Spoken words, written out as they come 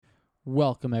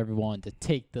Welcome, everyone, to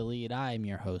Take the Lead. I am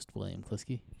your host, William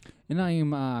Kliske. And I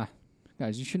am,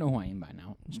 guys, you should know who I am by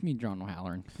now. It's me, John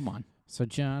O'Halloran. Come on. So,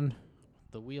 John,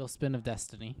 the wheel spin of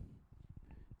destiny.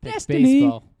 Picked Destiny!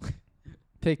 baseball.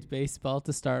 Picked baseball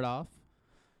to start off.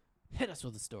 Hit us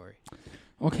with a story.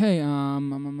 Okay,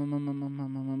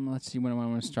 let's see what I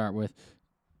want to start with.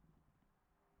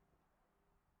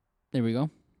 There we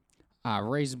go.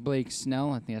 Raise Blake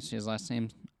Snell, I think that's his last name,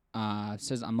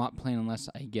 says, I'm not playing unless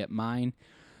I get mine.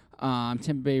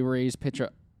 Tampa Bay Rays pitcher,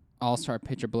 all-star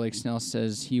pitcher Blake Snell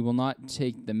says he will not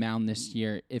take the mound this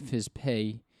year if his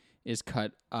pay is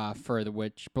cut further,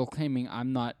 which proclaiming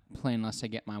I'm not playing unless I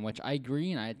get mine, which I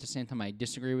agree, and at the same time I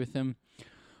disagree with him.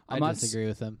 I disagree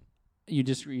with him. You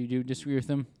disagree? You do disagree with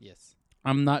him? Yes.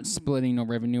 I'm not splitting no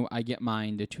revenue. I get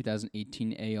mine, the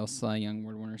 2018 AL Cy Young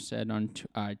Award winner said on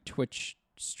Twitch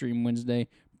stream Wednesday.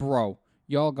 Bro,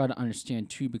 y'all got to understand,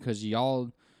 too, because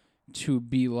y'all to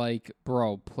be like,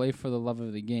 bro, play for the love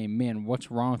of the game. Man, what's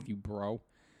wrong with you, bro?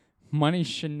 Money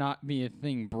should not be a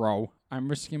thing, bro. I'm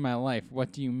risking my life.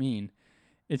 What do you mean?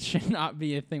 It should not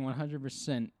be a thing,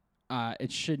 100%.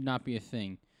 It should not be a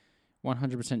thing.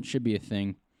 100% should be a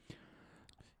thing.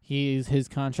 His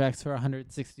contract's for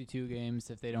 162 games.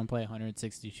 If they don't play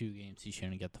 162 games, he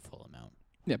shouldn't get the full amount.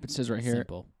 Yep, it says right here.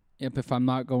 Simple. Yep, if I'm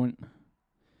not going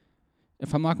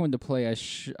to play,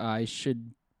 I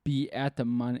should be at the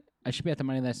money. I should be at the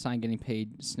money that I signed getting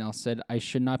paid. Snell said I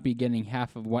should not be getting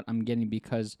half of what I'm getting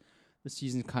because the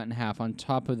season's cut in half on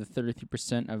top of the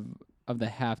 33% of the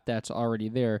half that's already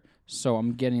there. So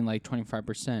I'm getting like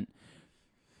 25%.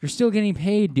 You're still getting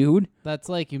paid, dude. That's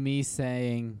like me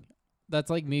saying. That's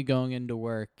like me going into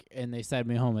work and they send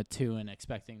me home at 2 and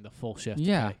expecting the full shift.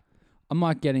 Yeah, pay. I'm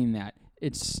not getting that.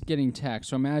 It's getting taxed.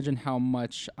 So imagine how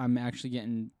much I'm actually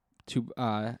getting to.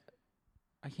 I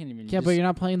can't even. Yeah, but you're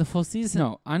not playing the full season.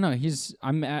 No, I know.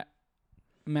 I'm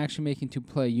actually making to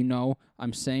play. You know,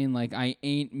 I'm saying like I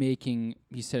ain't making.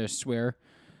 He said a swear.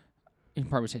 He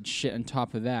probably said shit on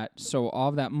top of that. So all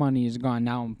of that money is gone.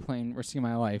 Now I'm playing, risking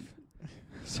my life.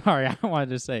 Sorry, I wanted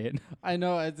to say it. I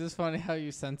know, it's just funny how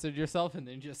you censored yourself and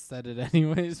then just said it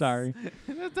anyways. Sorry.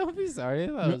 Don't be sorry. I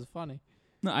thought it was funny.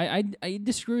 No, I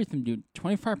disagree with him, dude.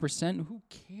 25%. Who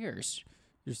cares?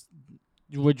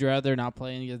 Would you rather not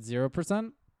play and get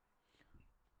 0%?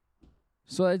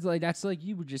 So it's like that's like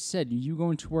you just said. You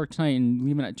going to work tonight and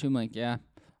leaving at 2. I'm like, yeah,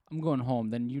 I'm going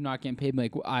home. Then you're not getting paid. I'm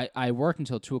like, well, I work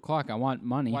until 2:00. I want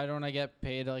money. Why don't I get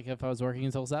paid like if I was working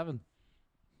until 7?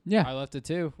 Yeah, I left at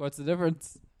 2. What's the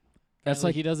difference? That's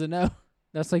like he doesn't know.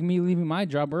 That's like me leaving my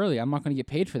job early. I'm not going to get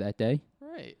paid for that day.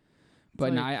 Right.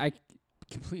 But no, I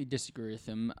completely disagree with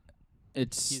him.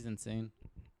 He's insane.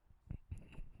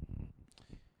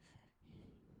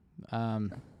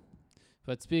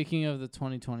 But speaking of the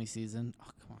 2020 season,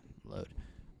 oh come on, load.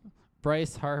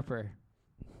 Bryce Harper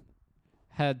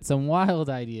had some wild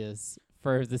ideas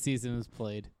for if the season was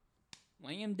played.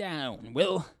 Lay him down,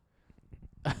 Will.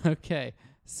 Okay,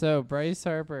 so Bryce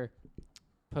Harper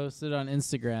posted on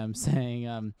Instagram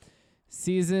saying,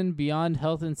 season beyond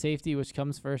health and safety, which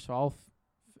comes first for all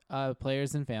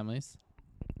players and families.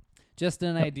 Just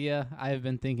an idea I've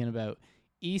been thinking about.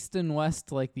 East and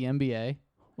West like the NBA.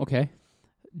 Okay.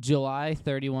 July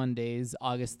 31 days,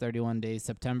 August 31 days,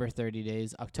 September 30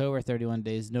 days, October 31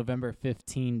 days, November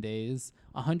 15 days,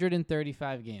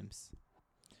 135 games.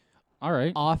 All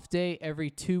right. Off day every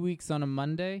 2 weeks on a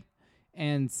Monday,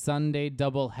 and Sunday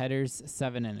double headers,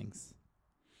 7 innings.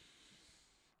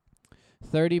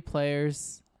 30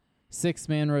 players,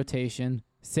 6-man rotation,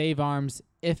 save arms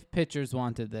if pitchers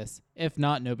wanted this. If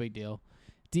not, no big deal.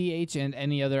 DH and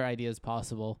any other ideas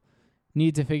possible.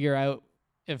 Need to figure out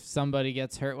if somebody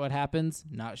gets hurt, what happens?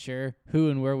 Not sure. Who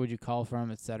and where would you call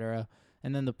from, etc.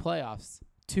 And then the playoffs.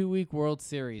 2-week World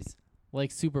Series,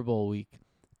 like Super Bowl week.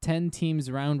 10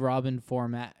 teams round-robin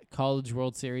format, College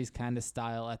World Series kind of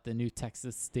style at the new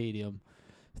Texas Stadium.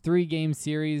 3-game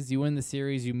series, you win the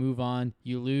series, you move on.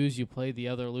 You lose, you play the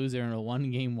other loser in a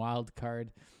 1-game wild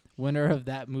card. Winner of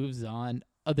that moves on.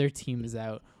 Other team is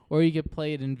out. Or you get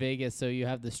played in Vegas, so you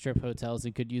have the strip hotels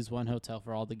and could use one hotel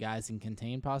for all the guys and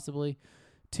contain possibly.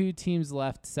 2 teams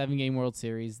left, 7-game World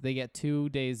Series. They get 2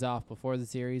 days off before the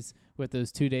series. With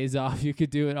those 2 days off, you could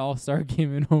do an all-star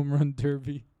game and home run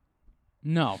derby.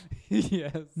 No.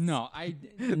 Yes. No.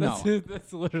 No.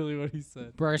 That's literally what he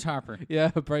said. Bryce Harper.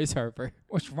 Yeah, Bryce Harper.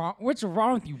 What's wrong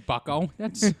with you, bucko?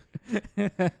 That's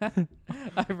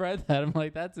I read that. I'm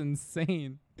like, that's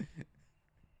insane.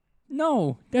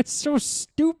 No, that's so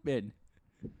stupid.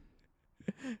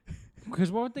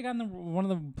 Because what would they got one of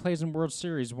the players in World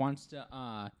Series wants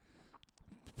to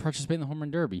participate in the home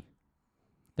run derby?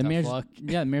 The Tough mayor's luck.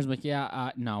 yeah, the mayor's like,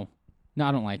 yeah, no. No,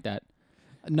 I don't like that.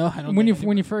 No, I don't. When you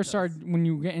think first started, when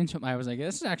you get into it, I was like,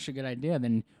 this is actually a good idea.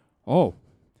 Then,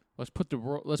 let's put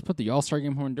the All-Star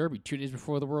Game Home Derby 2 days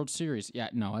before the World Series. Yeah,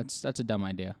 no, that's a dumb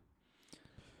idea.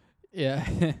 Yeah,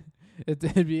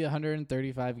 it'd be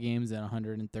 135 games in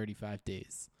 135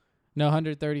 days. No,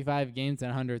 135 games in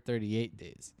 138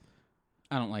 days.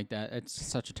 I don't like that. It's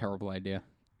such a terrible idea.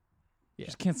 Yeah.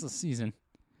 Just cancel the season.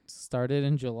 Started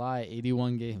in July,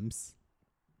 81 games.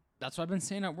 That's what I've been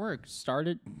saying at work.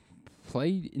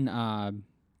 Play an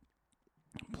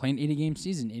 80-game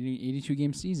season,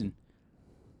 82-game season.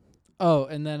 Oh,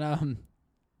 and then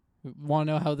want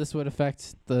to know how this would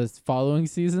affect the following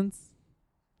seasons?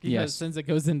 Because Yes. since it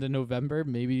goes into November,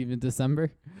 maybe even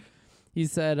December. He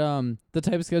said the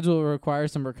type of schedule will require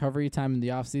some recovery time in the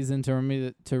offseason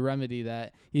to remedy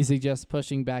that. He suggests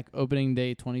pushing back opening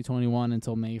day 2021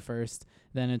 until May 1st,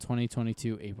 then in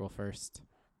 2022, April 1st.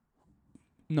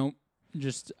 No,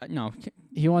 just no.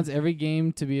 He wants every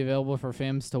game to be available for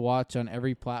fans to watch on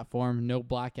every platform. No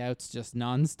blackouts, just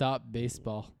nonstop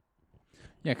baseball.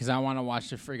 Yeah, because I want to watch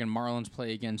the friggin' Marlins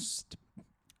play against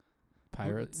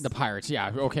Pirates. The Pirates,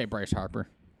 yeah. Okay, Bryce Harper.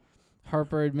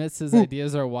 Harper admits his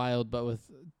ideas are wild, but with,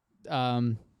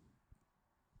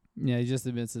 he just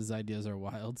admits his ideas are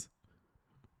wild.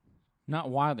 Not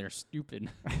wild, they're stupid.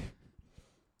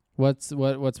 What's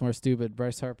more stupid,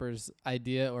 Bryce Harper's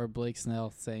idea or Blake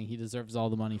Snell saying he deserves all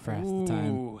the money for half the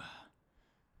time?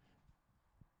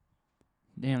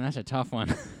 Damn, that's a tough one.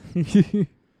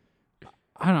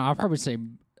 I don't know. I'll probably say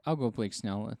I'll go Blake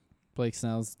Snell. Blake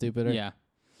Snell's stupider. Yeah,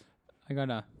 I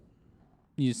gotta.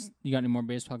 You got any more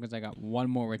baseball? Because I got one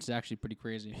more, which is actually pretty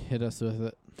crazy. Hit us with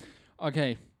it.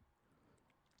 Okay.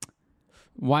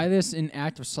 Why this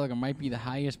inactive slugger might be the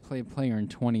highest paid player in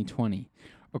 2020,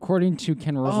 according to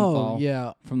Ken Rosenthal. Oh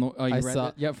yeah, from the I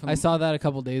saw that a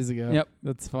couple days ago. Yep,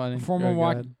 that's funny. Former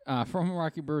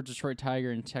Milwaukee Brewers, Detroit Tiger,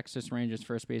 and Texas Rangers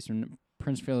first baseman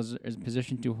Prince Fielder is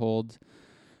positioned to hold.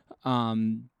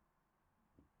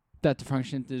 That the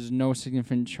function there's no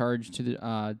significant changes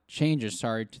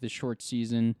to the short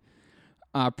season.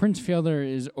 Prince Fielder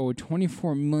is owed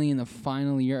 $24 million the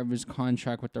final year of his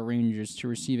contract with the Rangers to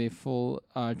receive a full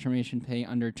termination pay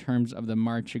under terms of the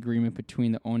March agreement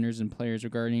between the owners and players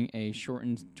regarding a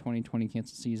shortened 2020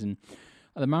 canceled season.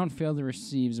 The amount Fielder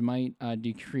receives might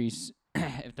decrease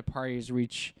if the parties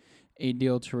reach a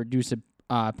deal to reduce the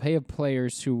pay of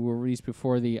players who were released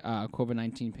before the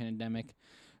COVID-19 pandemic.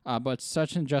 But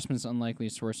such an adjustment is unlikely,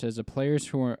 source says. The players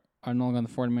who are no longer on the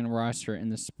 40-man roster in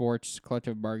the sports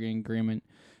collective bargaining agreement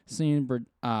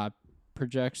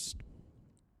projects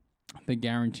the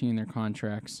guarantee in their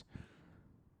contracts.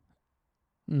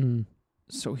 Mm.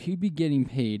 So he'd be getting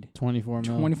paid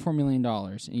 $24 million,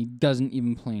 and he doesn't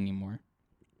even play anymore.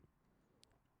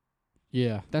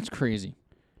 Yeah. That's crazy.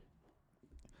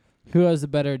 Who has a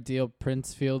better deal,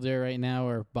 Prince Fielder right now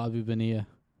or Bobby Bonilla?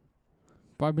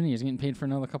 Bobby Bonilla is getting paid for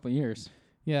another couple of years.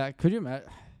 Yeah, could you imagine?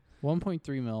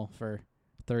 1.3 mil for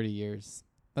 30 years.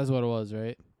 That's what it was,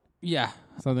 right? Yeah.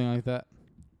 Something like that.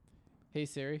 Hey,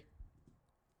 Siri.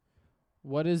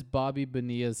 What is Bobby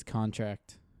Bonilla's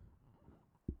contract?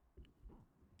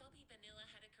 Bobby Bonilla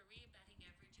had a career batting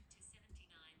average of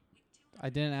 .279 with 200. I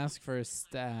didn't ask for his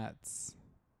stats.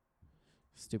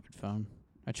 Stupid phone.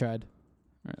 I tried.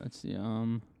 All right, let's see.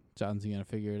 John's going to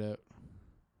figure it out.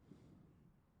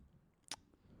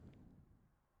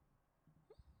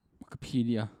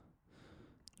 Wikipedia.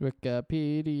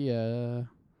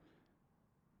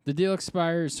 The deal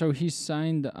expires, so he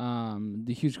signed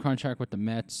the huge contract with the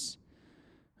Mets.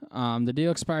 The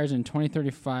deal expires in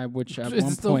 2035, which at it's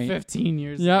one still point, 15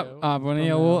 years yep, ago.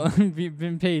 Bonilla will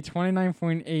been paid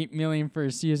 $29.8 million for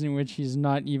a season in which he's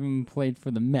not even played for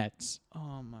the Mets.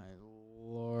 Oh my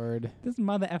lord! This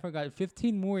mother effer got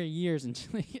 15 more years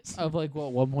until he gets Of like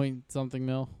what, 1 point something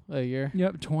mil a year?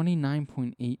 Yep,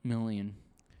 $29.8 million.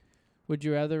 Would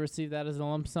you rather receive that as a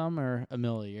lump sum or a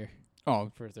mil a year?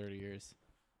 Oh, For 30 years.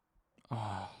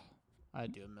 oh,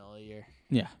 I'd do a mil a year.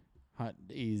 yeah. Hot,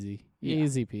 easy. Yeah.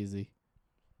 Easy peasy.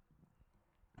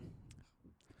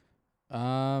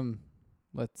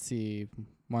 Let's see.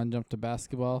 Want to jump to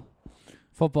basketball?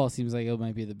 Football seems like it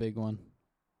might be the big one.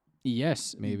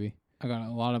 Yes, Maybe. I got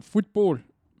a lot of football.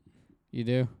 You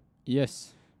do?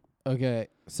 Yes. Okay.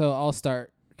 So I'll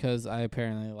start because I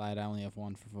apparently lied. I only have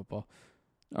one for football.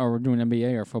 Oh, we're doing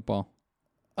NBA or football?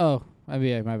 Oh,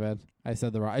 NBA, my bad. I just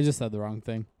said the wrong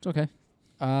thing. It's okay.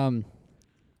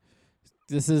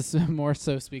 This is more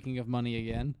so speaking of money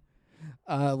again.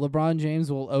 LeBron James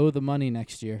will owe the money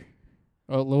next year.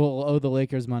 Or will owe the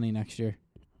Lakers money next year.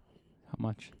 How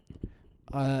much?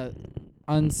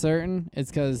 uncertain. It's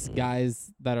because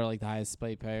guys that are like the highest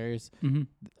paid players, Mm-hmm.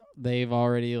 they've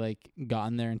already like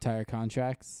gotten their entire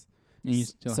contracts. And he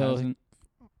still So- hasn't.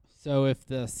 So if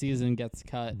the season gets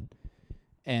cut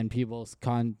and people's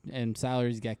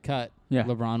salaries get cut, Yeah.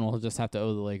 LeBron will just have to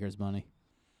owe the Lakers money.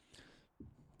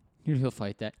 He'll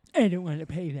fight that. I don't want to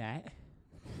pay that.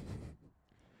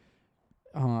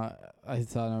 I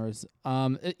saw numbers.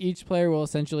 Each player will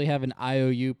essentially have an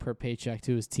IOU per paycheck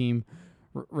to his team,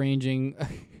 ranging.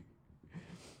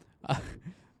 A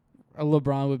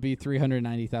LeBron would be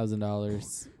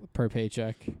 $390,000 per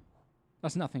paycheck.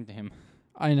 That's nothing to him.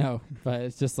 I know, but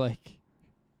it's just like,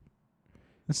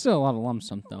 It's still a lot of lump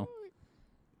sum, though.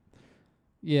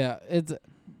 yeah, it's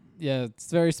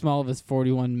very small of his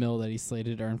 $41 million that he's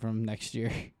slated to earn from next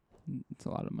year. It's a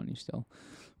lot of money still.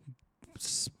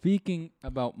 Speaking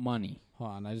about money.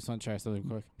 Hold on, I just want to try something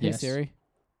quick. Yes. Hey Siri,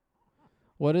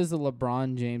 what is the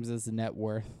LeBron James's net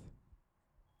worth?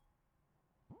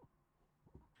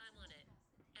 I'm on it.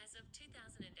 As of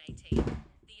 2018,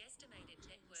 the estimated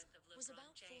net worth of Was LeBron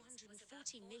about James was about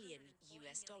 440 million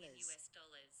US dollars. US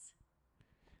dollars.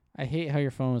 I hate how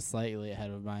your phone was slightly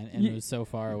ahead of mine and it was so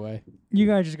far away. You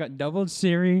guys just got doubled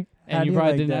Siri. And you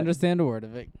probably didn't understand a word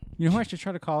of it. You know who I should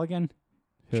try to call again?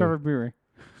 Who? Trevor Brewer.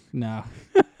 No.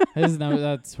 His number,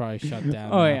 that's probably shut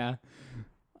down. Oh, now.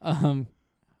 yeah. All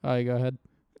right, go ahead.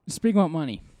 Speaking about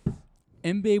money,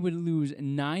 NBA would lose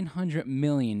 $900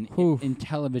 million Oof. in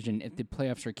television if the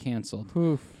playoffs are canceled.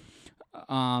 Oof.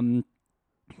 The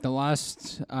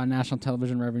last national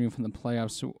television revenue from the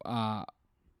playoffs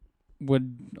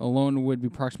would be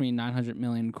approximately $900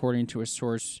 million, according to a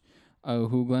source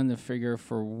who gleaned the figure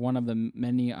for one of the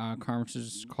many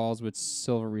conferences calls with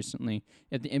Silver recently.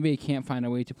 If the NBA can't find a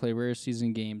way to play regular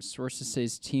season games, sources say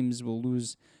teams will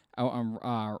lose out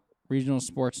on regional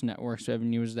sports networks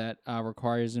revenues that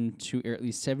requires them to air at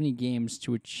least 70 games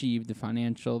to achieve the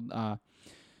financial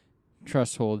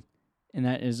threshold, and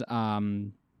that is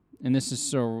and this is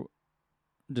so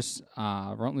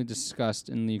bluntly discussed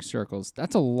in league circles.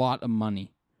 That's a lot of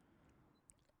money.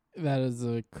 That is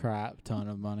a crap ton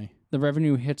of money. The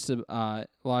revenue hits the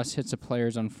lost hits of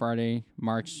players on Friday,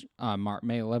 May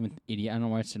 11th. Idiot. I don't know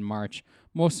why I said March.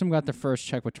 Most of them got the first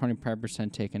check with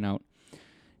 25% taken out.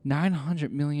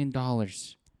 $900 million.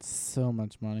 So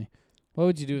much money. What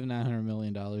would you do with $900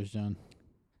 million, John?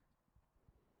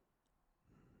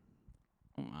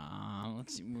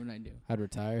 Let's see. What would I do? I'd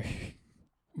retire.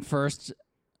 First,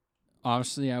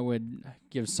 obviously, I would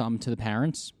give some to the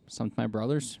parents, some to my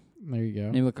brothers. There you go.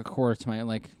 Maybe like a quarter to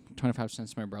my 25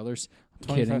 cents to my brothers.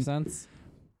 25 Kidding. cents?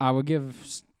 I would give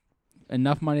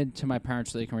enough money to my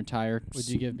parents so they can retire. Would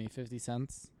you give me 50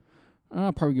 cents?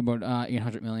 I'll probably give about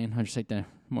 $800 million. I'll just take the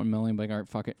 $1 million. Like, all right,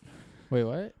 fuck it. Wait,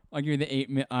 what? I'll give you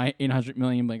the $800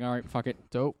 million. Like, all right, fuck it.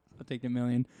 Dope. I'll take the $1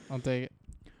 million. I'll take it.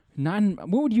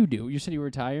 What would you do? You said you would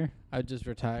retire. I'd just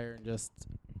retire and just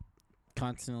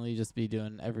constantly just be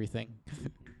doing everything.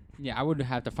 Yeah, I would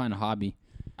have to find a hobby.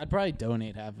 I'd probably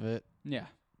donate half of it Yeah.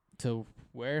 to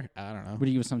where? I don't know. Would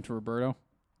you give some to Roberto?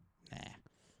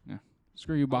 Nah.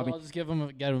 Screw you, Bobby. I'll just get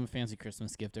him a fancy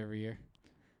Christmas gift every year.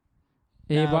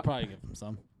 Hey, I'll probably give him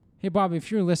some. Hey, Bobby,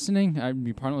 if you're listening,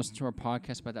 you probably listen to our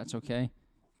podcast, but that's okay.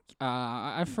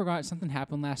 I forgot something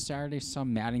happened last Saturday,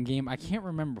 some Madden game. I can't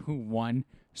remember who won.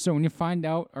 So when you find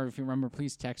out, or if you remember,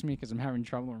 please text me because I'm having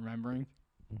trouble remembering.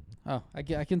 Oh, I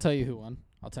can tell you who won.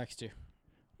 I'll text you.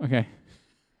 Okay.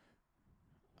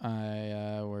 Where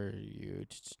are you?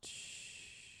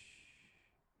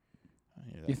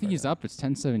 You think he's up? It's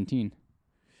 10-17.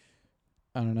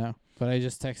 I don't know, but I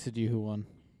just texted you who won.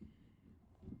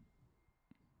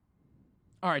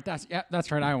 All right, that's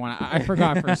right. I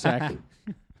forgot for a sec. All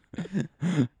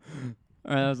right,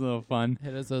 that was a little fun.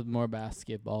 Hit us with more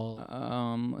basketball.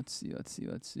 Let's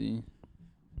see.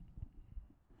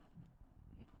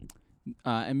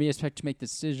 NBA is expected to make the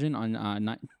decision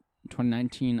on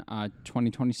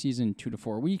 2019-2020 season in 2 to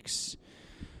 4 weeks.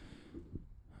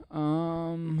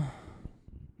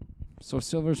 So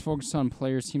Silver's focused on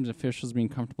players, teams, officials being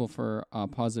comfortable for a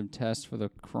positive test for the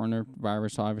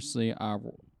coronavirus, obviously.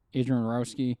 Adrian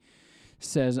Wojnarowski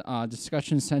says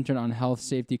discussions centered on health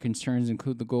safety concerns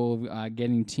include the goal of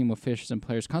getting team officials and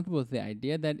players comfortable with the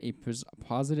idea that a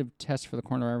positive test for the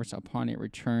coronavirus upon a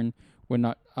return would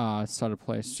not start a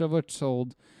play. Silver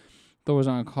told those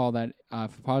on a call that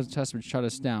if a positive test would shut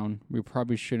us down, we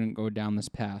probably shouldn't go down this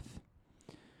path.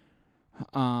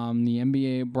 The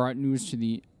NBA brought news to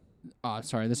the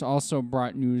this also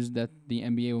brought news that the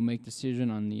NBA will make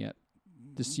decision on the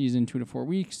season 2 to 4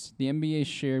 weeks. The NBA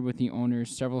shared with the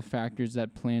owners several factors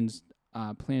that plans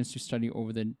to study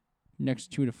over the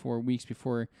next 2 to 4 weeks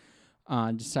before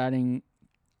deciding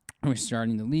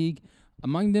restarting the league.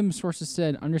 Among them, sources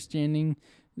said, understanding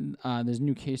there's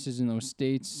new cases in those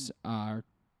states are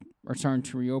starting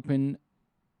to reopen.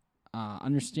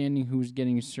 Understanding who's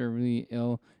getting severely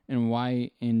ill and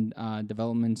why in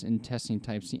developments in testing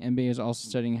types. The NBA is also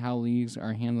studying how leagues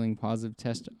are handling positive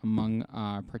tests among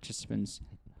participants,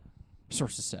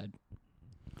 sources said.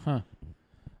 Huh.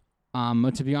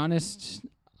 But to be honest,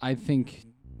 I think,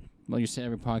 like you said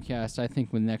every podcast, I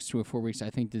think within the next 2 or 4 weeks, I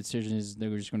think the decision is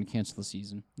they're just going to cancel the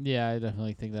season. Yeah, I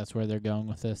definitely think that's where they're going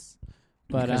with this.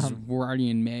 But because we're already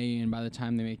in May, and by the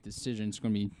time they make the decision, it's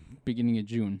going to be beginning of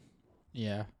June.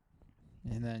 Yeah.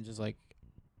 And then just like,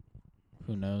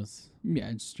 who knows? Yeah,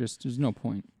 it's just, there's no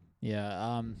point.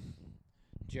 Yeah.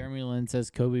 Jeremy Lin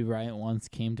says Kobe Bryant once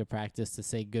came to practice to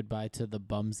say goodbye to the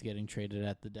bums getting traded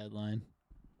at the deadline.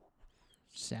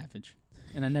 Savage.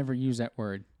 And I never use that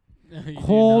word. No, you do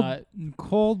Cold, not.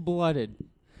 cold-blooded.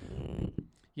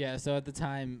 Yeah, so at the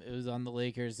time, it was on the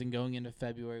Lakers, and going into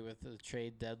February with the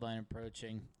trade deadline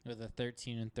approaching with a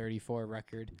 13-34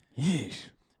 record.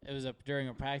 It was during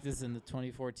a practice in the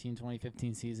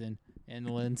 2014-2015 season, and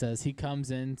Lynn says he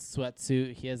comes in,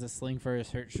 sweatsuit, he has a sling for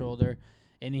his hurt shoulder,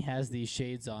 and he has these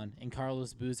shades on. And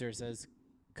Carlos Boozer says,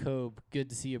 Kobe, good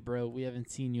to see you, bro. We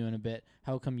haven't seen you in a bit.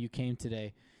 How come you came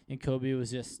today? And Kobe was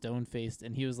just stone-faced,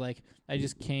 and he was like, I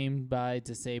just came by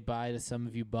to say bye to some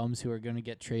of you bums who are going to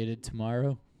get traded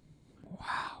tomorrow.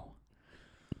 Wow.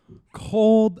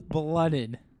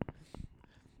 Cold-blooded.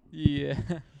 Yeah.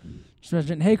 Just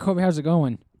imagine, hey, Kobe, how's it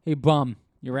going? Hey, bum,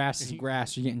 your ass is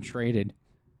grass. You're getting traded.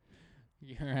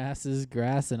 Your ass is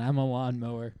grass, and I'm a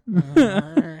lawnmower. I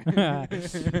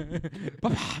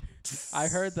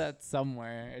heard that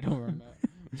somewhere. I don't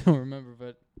remember,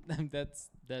 but that's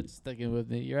sticking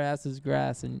with me. Your ass is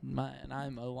grass, and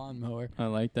I'm a lawnmower. I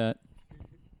like that.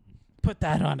 Put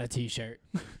that on a T-shirt.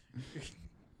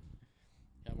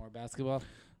 Got more basketball?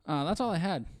 That's all I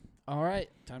had. All right,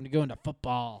 time to go into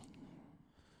football.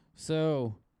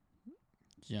 So,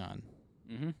 John.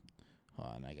 Mm-hmm.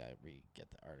 Hold on, I gotta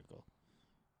get the article.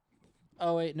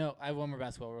 Oh wait, no, I have one more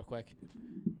basketball real quick.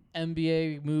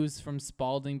 NBA moves from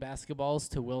Spalding basketballs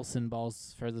to Wilson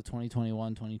balls for the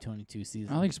 2021-2022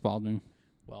 season. I like Spalding.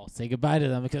 Well, say goodbye to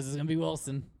them because it's gonna be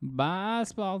Wilson. Bye,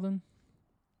 Spalding.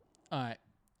 All right,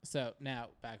 so now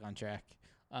back on track.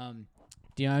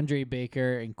 DeAndre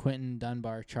Baker and Quentin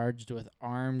Dunbar charged with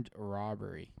armed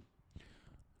robbery.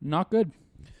 Not good.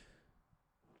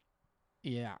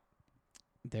 Yeah.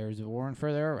 There's a warrant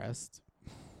for their arrest.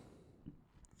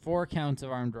 4 counts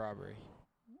of armed robbery.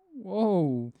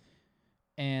 Whoa.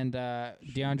 And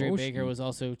DeAndre Baker was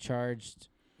also charged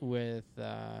with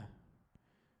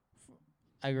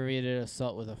aggravated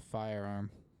assault with a firearm.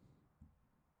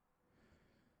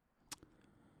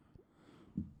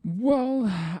 Well,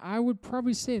 I would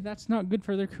probably say that's not good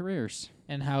for their careers.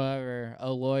 And however,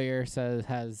 a lawyer says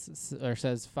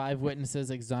 5 witnesses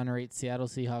exonerate Seattle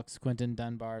Seahawks Quentin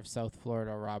Dunbar of South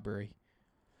Florida robbery.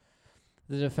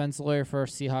 The defense lawyer for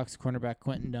Seahawks cornerback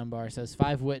Quentin Dunbar says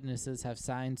 5 witnesses have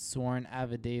signed sworn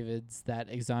affidavits that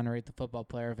exonerate the football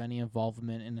player of any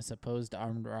involvement in a supposed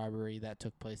armed robbery that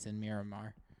took place in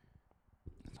Miramar.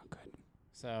 That's not good.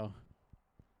 So,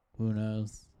 who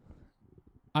knows?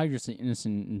 I just say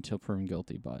innocent until proven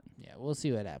guilty, but Yeah, we'll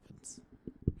see what happens.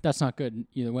 that's not good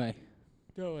either way.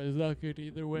 No, it's not good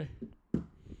either way.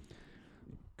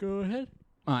 Go ahead.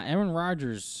 Aaron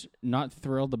Rodgers not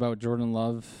thrilled about Jordan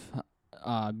Love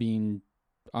being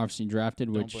obviously drafted,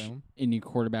 Don't which blame him. any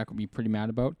quarterback would be pretty mad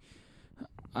about.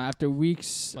 After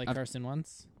weeks, Like Carson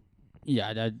Wentz.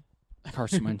 yeah, that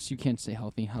Carson Wentz, you can't stay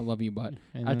healthy. I love you, but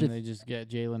And After then they just get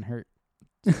Jalen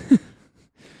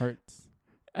Hurts.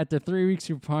 after 3 weeks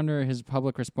to ponder his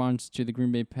public response to the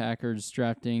Green Bay Packers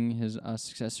drafting his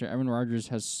successor, Aaron Rodgers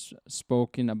has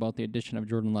spoken about the addition of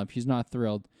Jordan Love. He's not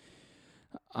thrilled.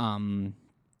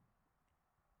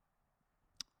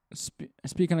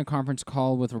 Speaking on a conference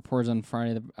call with reporters on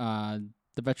Friday, the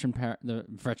veteran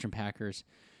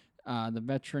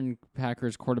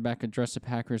Packers quarterback addressed the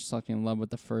Packers selecting Love with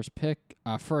the first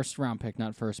round pick,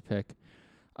 not first pick.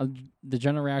 The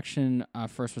general reaction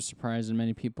first was surprise, and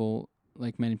many people,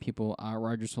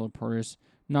 Rodgers told reporters,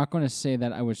 "Not going to say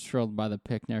that I was thrilled by the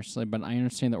pick necessarily, but I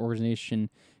understand the organization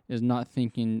is not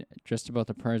thinking just about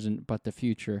the present, but the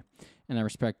future, and I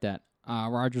respect that."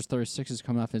 Rodgers, 36, is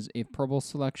coming off his 8th Pro Bowl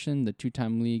selection. The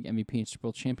 2-time league MVP and Super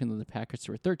Bowl champion led the Packers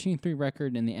to a 13-3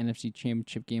 record in the NFC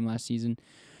Championship game last season.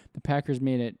 The Packers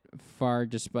made it far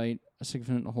despite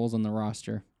significant holes on the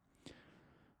roster.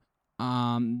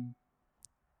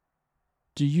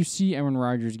 Do you see Aaron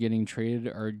Rodgers getting traded,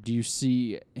 or do you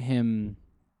see him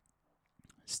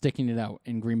sticking it out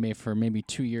in Green Bay for maybe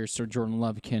 2 years so Jordan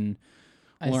Love can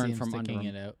learn from under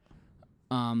him. It out.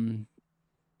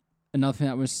 Another thing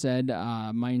that was said,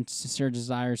 my sincere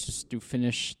desire is just to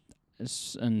finish,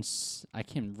 and I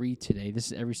can't read today. This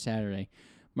is every Saturday.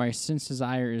 My sincere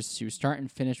desire is to start and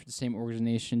finish with the same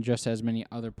organization, just as many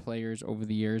other players over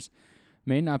the years.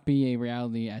 May not be a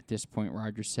reality at this point,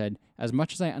 Rogers said. As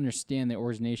much as I understand the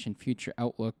organization future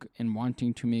outlook and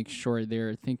wanting to make sure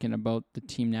they're thinking about the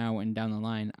team now and down the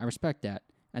line, I respect that.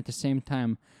 At the same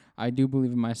time, I do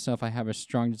believe in myself. I have a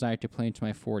strong desire to play into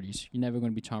my 40s. You're never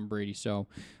going to be Tom Brady, so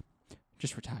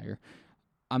just retire.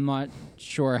 I'm not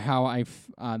sure how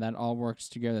that all works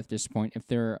together at this point. If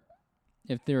there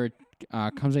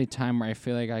comes a time where I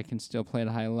feel like I can still play at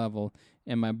a high level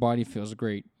and my body feels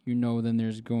great, then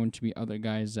there's going to be other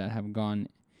guys that have gone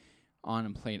on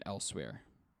and played elsewhere.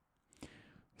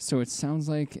 So it sounds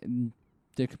like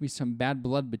there could be some bad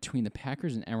blood between the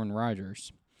Packers and Aaron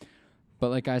Rodgers. But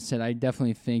like I said, I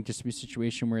definitely think this would be a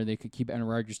situation where they could keep Aaron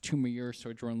Rodgers 2 more years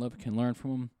so Jordan Love can learn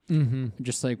from him. Mm-hmm.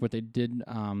 Just like what they did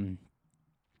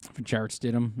for Jarrett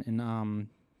Stidham and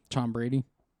Tom Brady.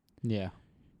 Yeah.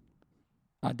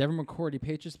 Devin McCourty,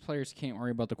 Patriots players can't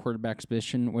worry about the quarterback's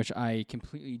position, which I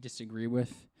completely disagree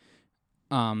with.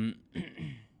 Devin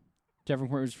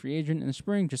McCourty was a free agent in the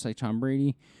spring, just like Tom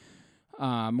Brady.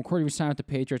 McCourty was signed with the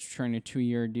Patriots, returning a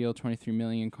 2-year deal, $23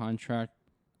 million contract.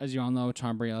 As you all know,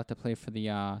 Tom Brady left to play for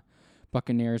the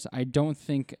Buccaneers. I don't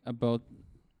think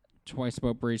twice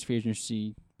about Brady's free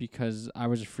agency because I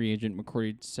was a free agent.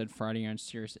 McCourty said Friday on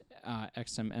Sirius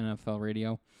XM NFL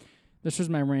radio. This was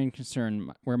my main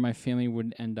concern, where my family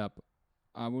would end up.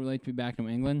 I would like to be back in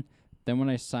New England. Then when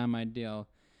I signed my deal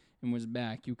and was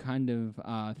back, you kind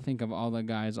of think of all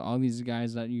these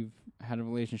guys that you've had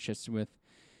relationships with,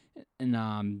 and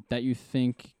that you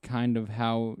think kind of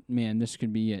how, man, this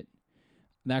could be it.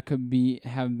 That could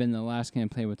have been the last game I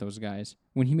played with those guys.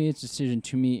 When he made his decision,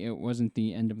 to me, it wasn't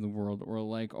the end of the world or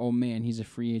like, oh man, he's a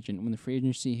free agent. When the free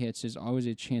agency hits, there's always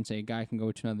a chance a guy can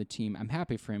go to another team. I'm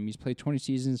happy for him. He's played 20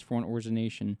 seasons for one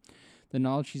organization. The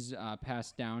knowledge he's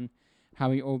passed down, It's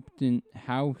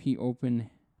all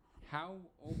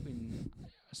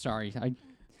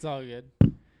good.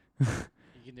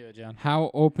 You can do it, John.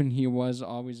 How open he was,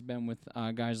 always been with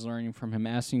guys learning from him,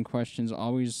 asking questions,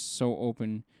 always so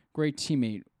open. Great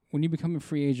teammate. When you become a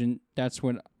free agent, that's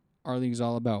what our league's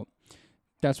all about.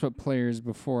 That's what players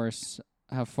before us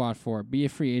have fought for. Be a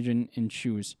free agent and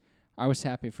choose. I was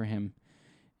happy for him.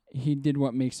 He did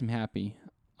what makes him happy.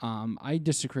 I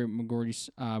disagree with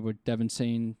McCourty, with Devin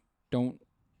saying don't,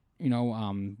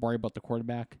 worry about the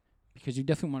quarterback, because you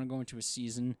definitely want to go into a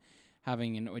season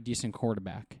having a decent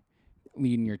quarterback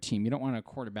leading your team. You don't want a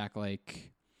quarterback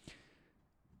like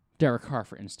Derek Carr,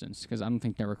 for instance, because I don't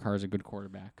think Derek Carr is a good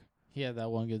quarterback. He had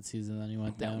that one good season, then he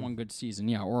went down. That one good season,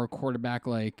 yeah. Or a quarterback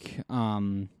like,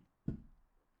 trying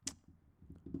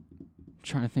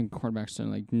to think quarterbacks that are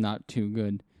like not too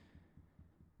good.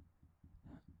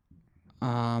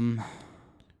 I'm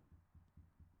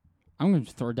going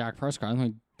to throw Dak Prescott. I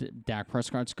don't think Dak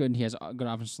Prescott's good. He has a good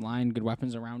offensive line, good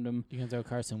weapons around him. You can throw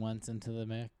Carson Wentz into the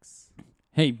mix.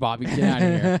 Hey, Bobby, get out of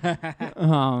here.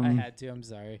 I had to. I'm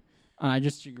sorry. I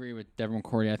just agree with Devin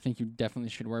McCourty. I think you definitely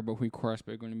should worry about who your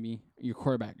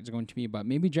quarterback is going to be. But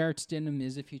maybe Jarrett Stidham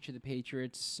is the future of the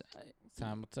Patriots.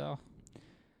 Time will tell.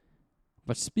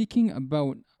 But speaking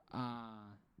about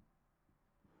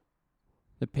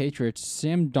the Patriots,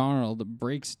 Sam Darnold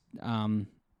breaks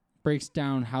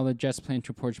down how the Jets plan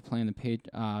to approach playing the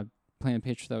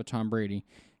Patriots without Tom Brady.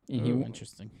 And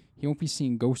Interesting. He won't be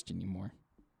seeing Ghost anymore.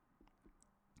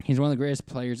 He's one of the greatest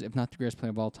players, if not the greatest player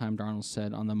of all time, Darnold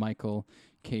said on the Michael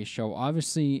K. show.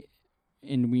 Obviously,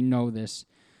 and we know this,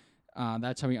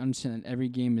 that's how we understand that every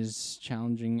game is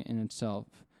challenging in itself.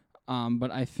 But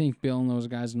I think Bill and those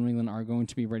guys in New England are going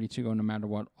to be ready to go no matter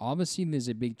what. Obviously, there's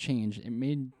a big change. They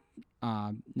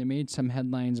made some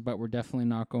headlines, but we're definitely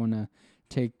not going to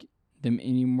take them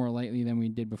any more lightly than we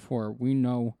did before. We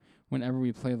know whenever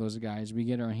we play those guys, we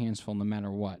get our hands full no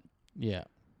matter what. Yeah.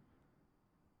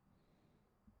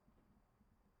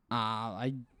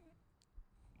 I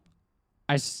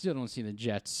still don't see the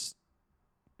Jets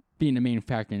being the main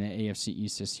factor in the AFC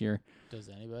East this year. Does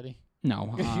anybody?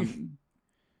 No.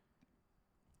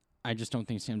 I just don't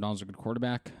think Sam Darnold's a good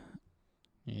quarterback.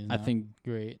 I think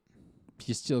great.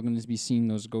 He's still going to be seeing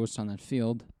those ghosts on that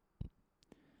field.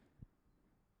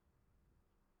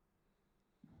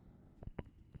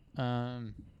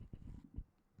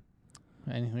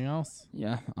 Anything else?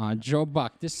 Yeah. Joe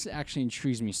Buck. This actually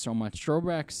intrigues me so much. Joe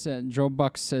Buck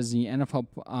says the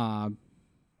NFL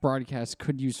broadcast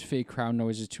could use fake crowd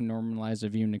noises to normalize the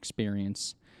viewing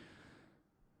experience.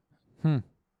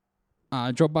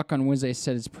 Joe Buck on Wednesday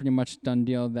said it's pretty much a done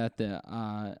deal that the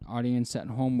audience at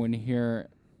home would hear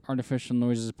artificial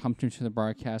noises pumped into the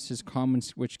broadcast. His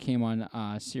comments, which came on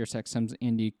SiriusXM's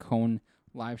Andy Cohen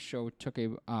live show, took a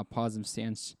positive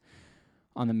stance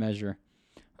on the measure.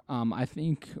 I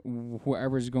think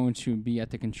whoever is going to be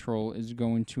at the control is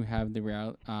going to have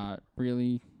the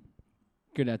really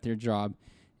good at their job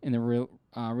and the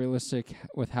realistic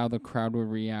with how the crowd will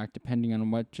react depending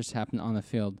on what just happened on the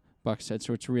field, Buck said.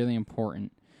 So it's really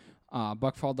important.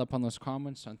 Buck followed up on those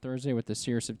comments on Thursday with a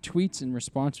series of tweets in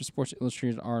response to Sports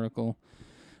Illustrated's article.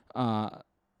 I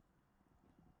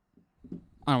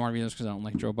don't want to read this because I don't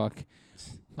like Joe Buck.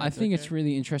 I think it's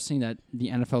really interesting that the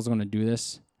NFL is going to do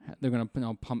this. They're going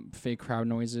to pump fake crowd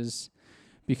noises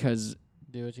because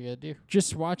Do what you got to do.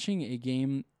 just watching a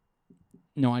game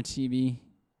on TV,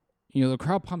 the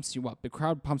crowd pumps you up. The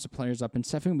crowd pumps the players up. And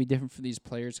it's definitely going to be different for these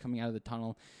players coming out of the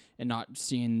tunnel and not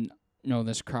seeing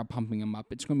this crowd pumping them up.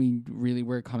 It's going to be really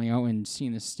weird coming out and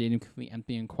seeing the stadium completely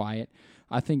empty and quiet.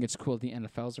 I think it's cool that the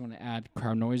NFL is going to add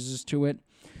crowd noises to it.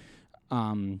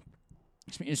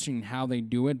 It's interesting how they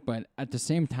do it, but at the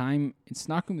same time, it's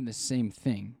not going to be the same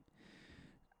thing.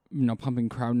 Pumping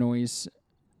crowd noise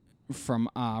from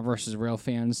versus real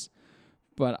fans.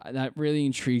 But that really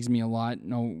intrigues me a lot.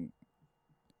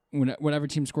 Whenever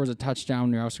team scores a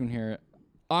touchdown, you're also going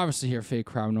to hear fake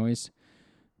crowd noise.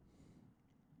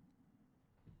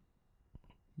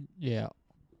 Yeah.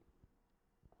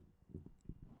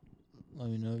 Let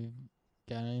me know if you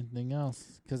got anything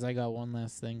else, because I got one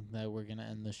last thing that we're going to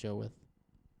end the show with.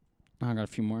 I got a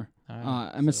few more. All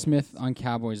right, Emmitt so- Smith on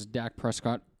Cowboys, Dak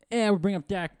Prescott. We'll bring up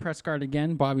Dak Prescott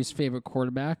again, Bobby's favorite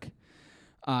quarterback.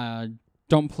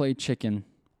 Don't play chicken.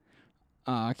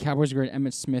 Cowboys great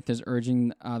Emmitt Smith is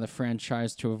urging the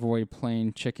franchise to avoid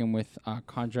playing chicken with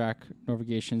contract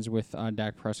negotiations with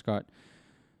Dak Prescott.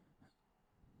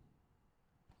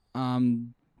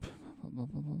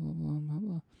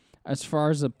 As far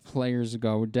as the players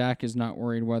go, Dak is not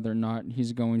worried whether or not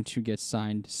he's going to get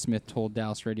signed, Smith told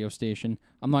Dallas radio station.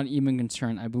 I'm not even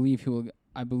concerned. I believe he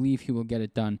will get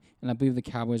it done, and I believe the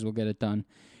Cowboys will get it done.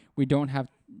 We don't have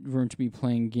room to be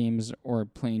playing games or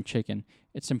playing chicken.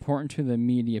 It's important to the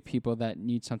media people that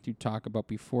need something to talk about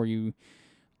before you,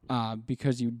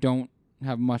 because you don't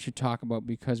have much to talk about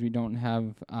because we don't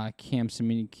have camps and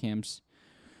mini camps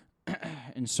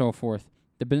and so forth.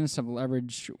 The business of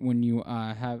leverage when you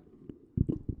have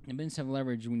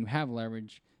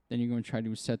leverage, then you're going to try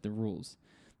to set the rules.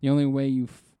 The only way you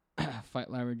fight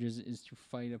leverage is to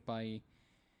fight it by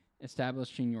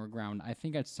establishing your ground. I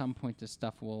think at some point this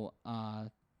stuff will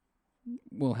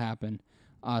happen.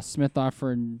 Smith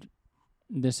offered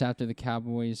this after the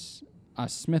Cowboys.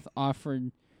 Smith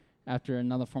offered after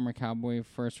another former Cowboy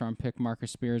first-round pick, Marcus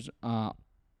Spears.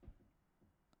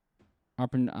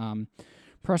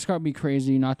 Prescott would be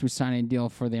crazy not to sign a deal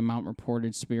for the amount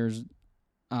reported. Spears,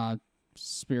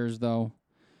 though.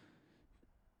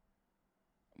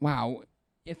 Wow,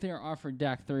 if they are offered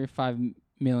Dak $35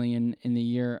 million a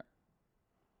year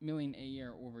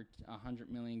over $100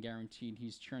 million guaranteed,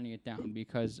 he's turning it down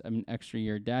because of an extra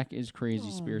year. Dak is crazy.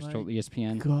 Spears told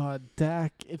ESPN. God,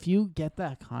 Dak, if you get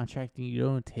that contract and you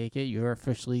don't take it, you're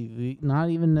officially not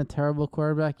even a terrible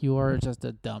quarterback. You are just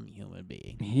a dumb human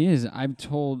being. He is.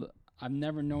 I've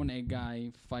never known a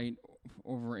guy fight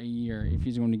over a year if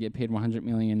he's going to get paid $100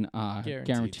 million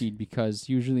guaranteed, because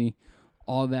usually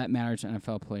all that matters to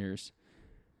NFL players.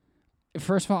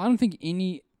 First of all, I don't think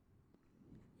any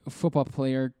football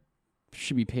player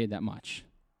should be paid that much.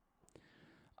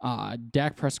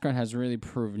 Dak Prescott has really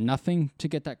proved nothing to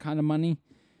get that kind of money.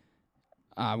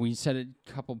 We said it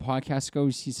a couple podcasts ago.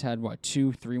 He's had,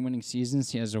 2-3 winning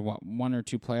seasons. He has, 1 or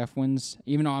 2 playoff wins.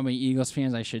 Even though I'm an Eagles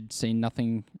fan, I should say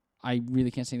nothing. I really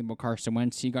can't say anything about Carson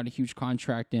Wentz. He got a huge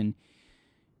contract, and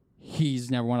he's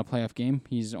never won a playoff game.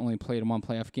 He's only played in 1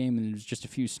 playoff game, and it was just a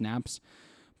few snaps.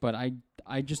 But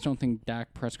I just don't think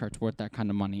Dak Prescott's worth that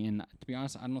kind of money. And to be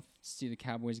honest, I don't see the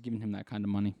Cowboys giving him that kind of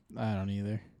money. I don't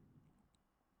either.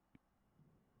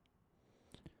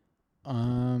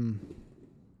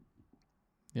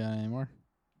 Yeah, any more?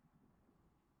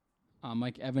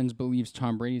 Mike Evans believes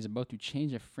Tom Brady is about to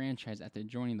change the franchise after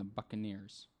joining the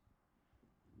Buccaneers.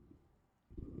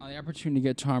 The opportunity to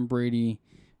get Tom Brady,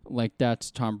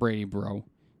 that's Tom Brady, bro.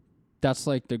 That's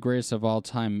like the greatest of all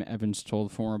time, Evans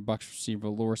told former Bucs receiver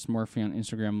Loris Murphy on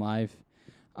Instagram Live.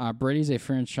 Brady's a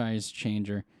franchise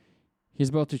changer. He's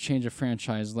about to change a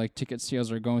franchise, ticket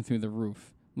sales are going through the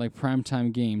roof. Like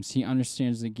primetime games, he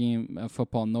understands the game of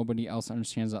football. Nobody else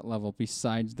understands that level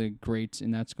besides the greats,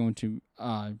 and that's going to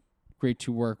great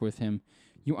to work with him.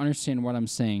 You understand what I'm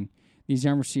saying. these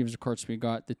young receivers, of course, we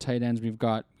got the tight ends. We've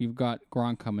got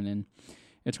Gronk coming in.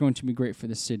 It's going to be great for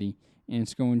the city, and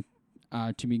it's going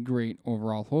to be great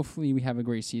overall. Hopefully, we have a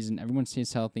great season. Everyone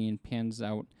stays healthy and pans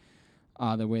out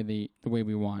the way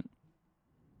we want.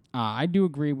 I do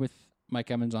agree with Mike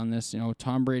Evans on this.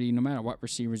 Tom Brady, no matter what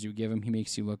receivers you give him, he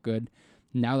makes you look good.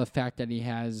 Now the fact that he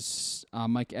has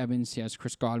Mike Evans, he has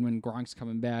Chris Godwin, Gronk's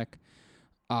coming back,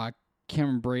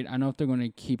 Cameron Brate. I don't know if they're going to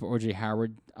keep O.J.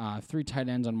 Howard. 3 tight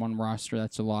ends on one roster,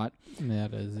 that's a lot. Yeah,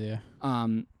 it is, yeah.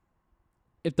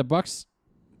 If the Bucs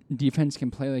defense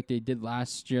can play like they did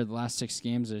last year, the last 6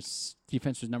 games, their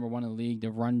defense was number 1 in the league.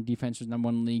 The run defense was number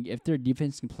 1 in the league. If their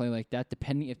defense can play like that,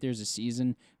 depending if there's a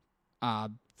season, the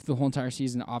whole entire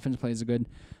season, the offense plays good,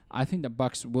 I think the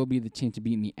Bucs will be the team to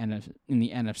beat in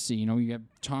the NFC. You have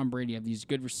Tom Brady, you have these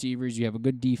good receivers, you have a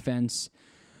good defense.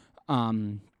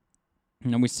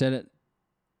 We said it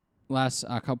last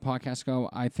couple podcasts ago.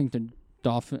 I think the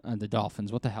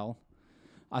Dolphins, what the hell?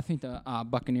 I think the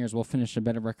Buccaneers will finish a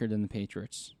better record than the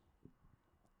Patriots.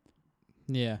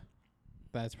 Yeah,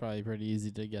 that's probably pretty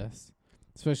easy to guess,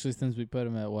 especially since we put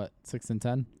them at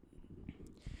 6-10.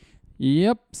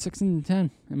 Yep, 6-10,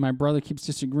 and my brother keeps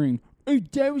disagreeing. Hey,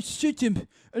 Dad, sit him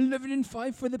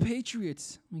 11-5 for the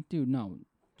Patriots. I'm like, dude, no,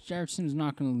 Jared Stidham's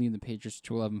not going to lead the Patriots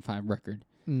to 11-5 record.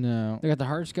 No, They got the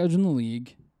hardest schedule in the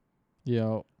league.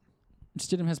 yo,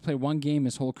 Stidham has played 1 game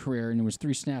his whole career, and it was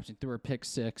 3 snaps. He threw a pick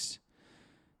 6.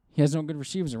 He has no good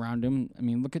receivers around him. I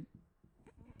mean, look at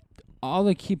all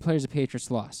the key players the Patriots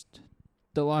lost.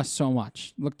 They lost so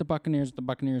much. Look at the Buccaneers. What the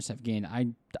Buccaneers have gained.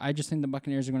 I just think the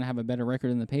Buccaneers are going to have a better record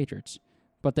than the Patriots.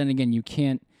 But then again, you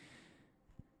can't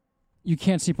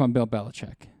sleep on Bill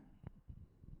Belichick.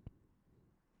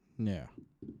 yeah.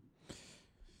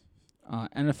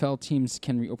 NFL teams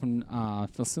can reopen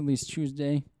facilities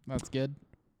Tuesday. That's good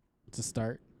to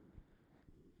start.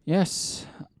 Yes.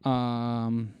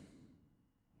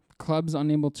 Clubs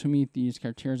unable to meet these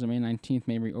criteria on May 19th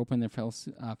may reopen their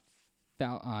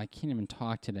I can't even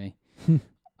talk today.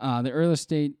 The earliest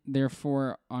date,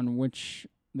 therefore, on which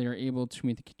they are able to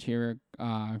meet the criteria,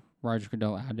 Roger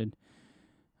Goodell added.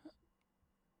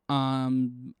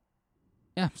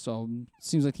 Yeah, so it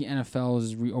seems like the NFL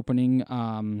is reopening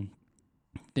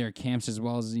their camps as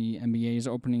well as the NBA is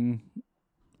opening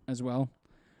as well.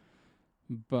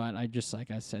 But like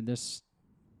I said,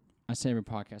 I say every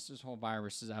podcast, this whole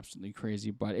virus is absolutely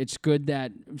crazy, but it's good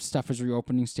that stuff is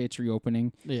reopening, states are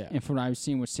reopening. Yeah. And from what I've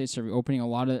seen with states are reopening, a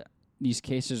lot of these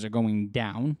cases are going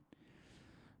down.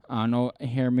 I know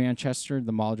here in Manchester,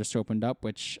 the mall just opened up,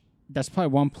 which that's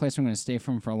probably one place I'm going to stay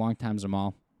from for a long time is the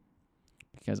mall.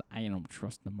 Because I don't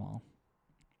trust the mall.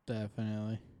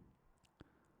 Definitely.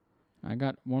 I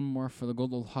got one more for the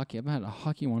good old hockey. I haven't had a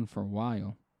hockey one for a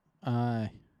while.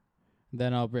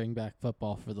 Then I'll bring back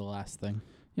football for the last thing.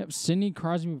 Yep, Sidney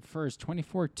Crosby prefers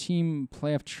 24-team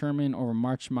playoff tournament over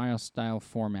March Mile style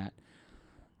format.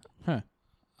 Huh.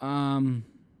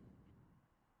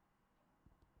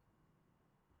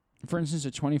 For instance,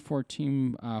 a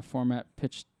 24-team format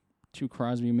pitched to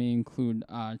Crosby may include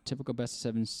typical best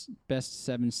seven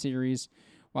series.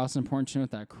 While it's important to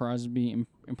note that Crosby in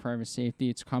private safety,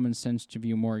 it's common sense to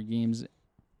view more games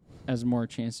as more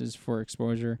chances for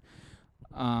exposure.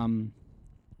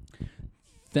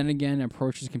 Then again,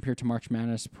 approaches compared to March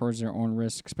Madness pose their own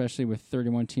risk, especially with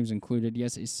 31 teams included.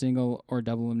 Yes, a single or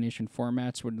double elimination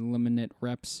formats would eliminate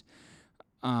reps,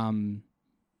 but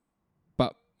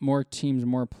more teams,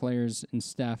 more players, and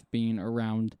staff being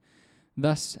around.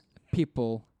 Thus,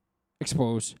 people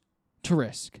exposed to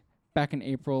risk. Back in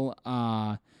April,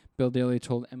 Bill Daly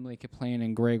told Emily Kaplane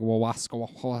and Greg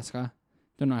Wawaska,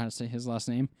 don't know how to say his last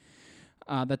name,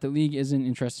 that the league isn't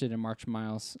interested in March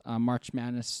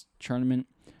Madness tournament.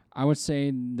 I would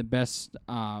say the best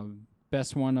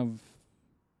one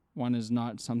is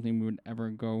not something we would ever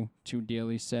go to.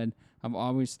 Daly said, "I've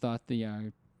always thought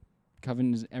the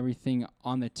covenant is everything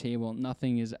on the table.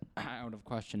 Nothing is out of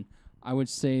question." I would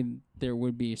say there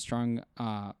would be a strong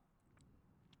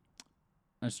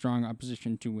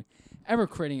opposition to ever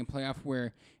creating a playoff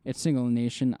where it's single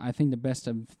nation. I think the best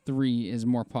of 3 is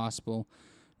more possible,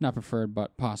 not preferred,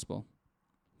 but possible,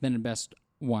 than the best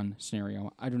 1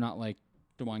 scenario. I do not like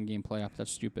the 1-game playoff.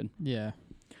 That's stupid. Yeah.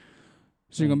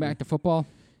 So you're going back to football?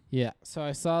 Yeah. So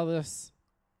I saw this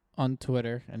on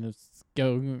Twitter, and it's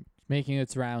making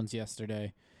its rounds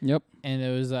yesterday. Yep. And it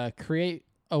was create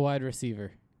a wide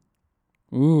receiver.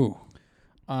 Ooh.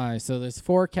 So there's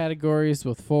 4 categories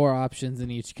with 4 options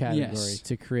in each category Yes.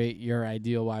 to create your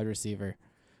ideal wide receiver.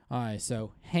 All right,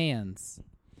 so hands,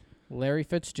 Larry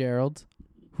Fitzgerald,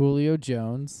 Julio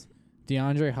Jones,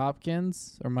 DeAndre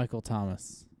Hopkins, or Michael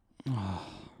Thomas.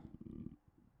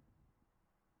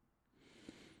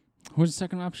 Who was the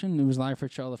second option? It was Larry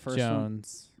Fitzgerald the first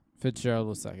Jones. Fitzgerald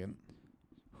was second.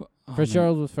 one.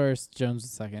 Fitzgerald was first. Jones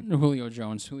was second. Julio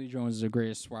Jones. Julio Jones is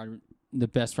the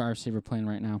best wide receiver playing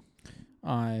right now.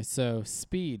 All right, so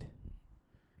speed.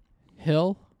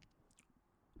 Hill,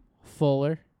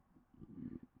 Fuller,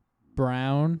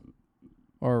 Brown,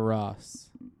 or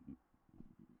Ross?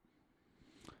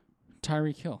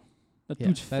 Tyreek Hill. That Yeah,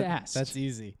 dude's fast. That's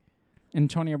easy.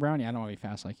 Antonio Brown. Yeah, I don't want to be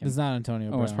fast like him. It's not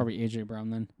Antonio Brown. It's probably AJ Brown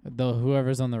then. Though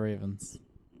whoever's on the Ravens.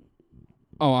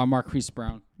 Oh, Marquise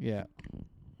Brown. Yeah.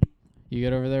 You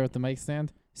get over there with the mic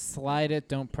stand? Slide it,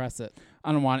 don't press it.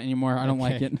 I don't want it anymore. I don't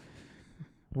like Okay. it.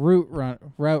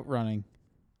 Route running.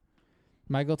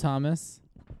 Michael Thomas,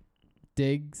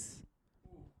 Diggs,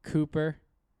 Cooper,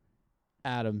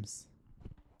 Adams.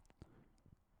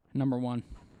 Number 1.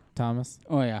 Thomas.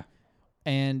 Oh, yeah.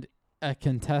 And a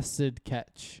contested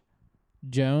catch.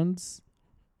 Jones,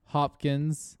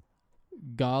 Hopkins,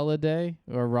 Galladay,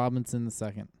 or Robinson the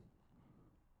second?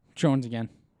 Jones again.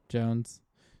 Jones.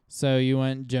 So you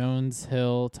went Jones,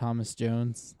 Hill, Thomas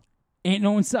Jones. Ain't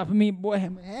no one stopping me, boy.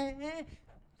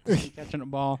 Catching a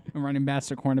ball and running back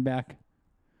to cornerback.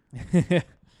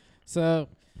 So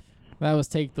that was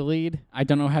take the lead. I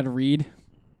don't know how to read.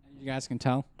 You guys can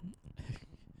tell.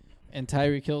 And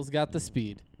Tyreek Hill's got the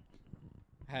speed.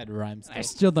 Had rhymes. I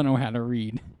still don't know how to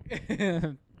read.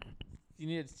 You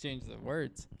need to change the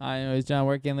words. I know it's John.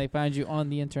 Where can they find you on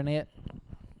the internet?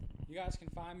 You guys can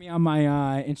find me on my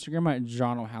Instagram at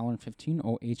John O'Halloran 15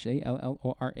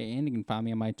 OHALLORAN. You can find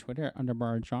me on my Twitter at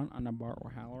 _John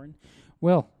O'Halloran.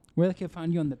 Well, where can I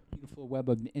find you on the beautiful web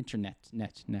of the internet?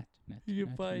 You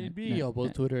can find me on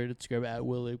both Twitter and Instagram at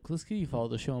William Kliski. You follow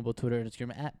the show on both Twitter and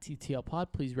Instagram at TTL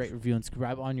Pod. Please rate, review, and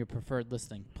subscribe on your preferred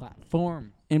listening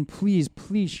platform. And please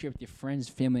share with your friends,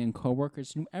 family, and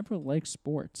coworkers and whoever likes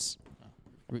sports.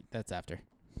 That's after.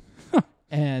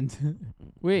 And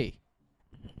we'll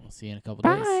see you in a couple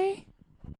days. Bye.